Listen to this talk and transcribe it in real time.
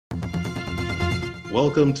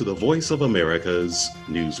Welcome to the Voice of America's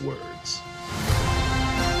Newswords.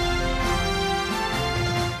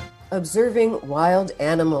 Observing wild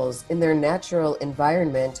animals in their natural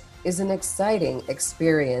environment is an exciting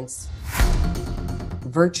experience.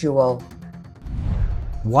 Virtual.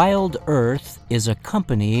 Wild Earth is a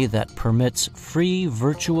company that permits free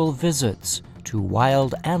virtual visits to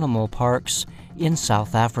wild animal parks in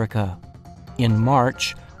South Africa. In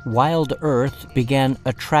March, Wild Earth began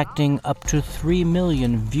attracting up to 3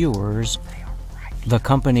 million viewers. The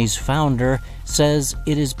company's founder says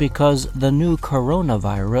it is because the new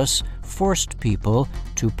coronavirus forced people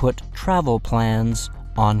to put travel plans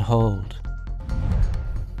on hold.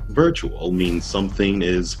 Virtual means something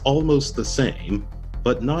is almost the same,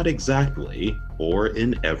 but not exactly or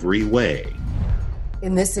in every way.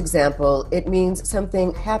 In this example, it means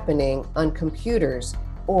something happening on computers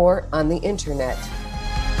or on the internet.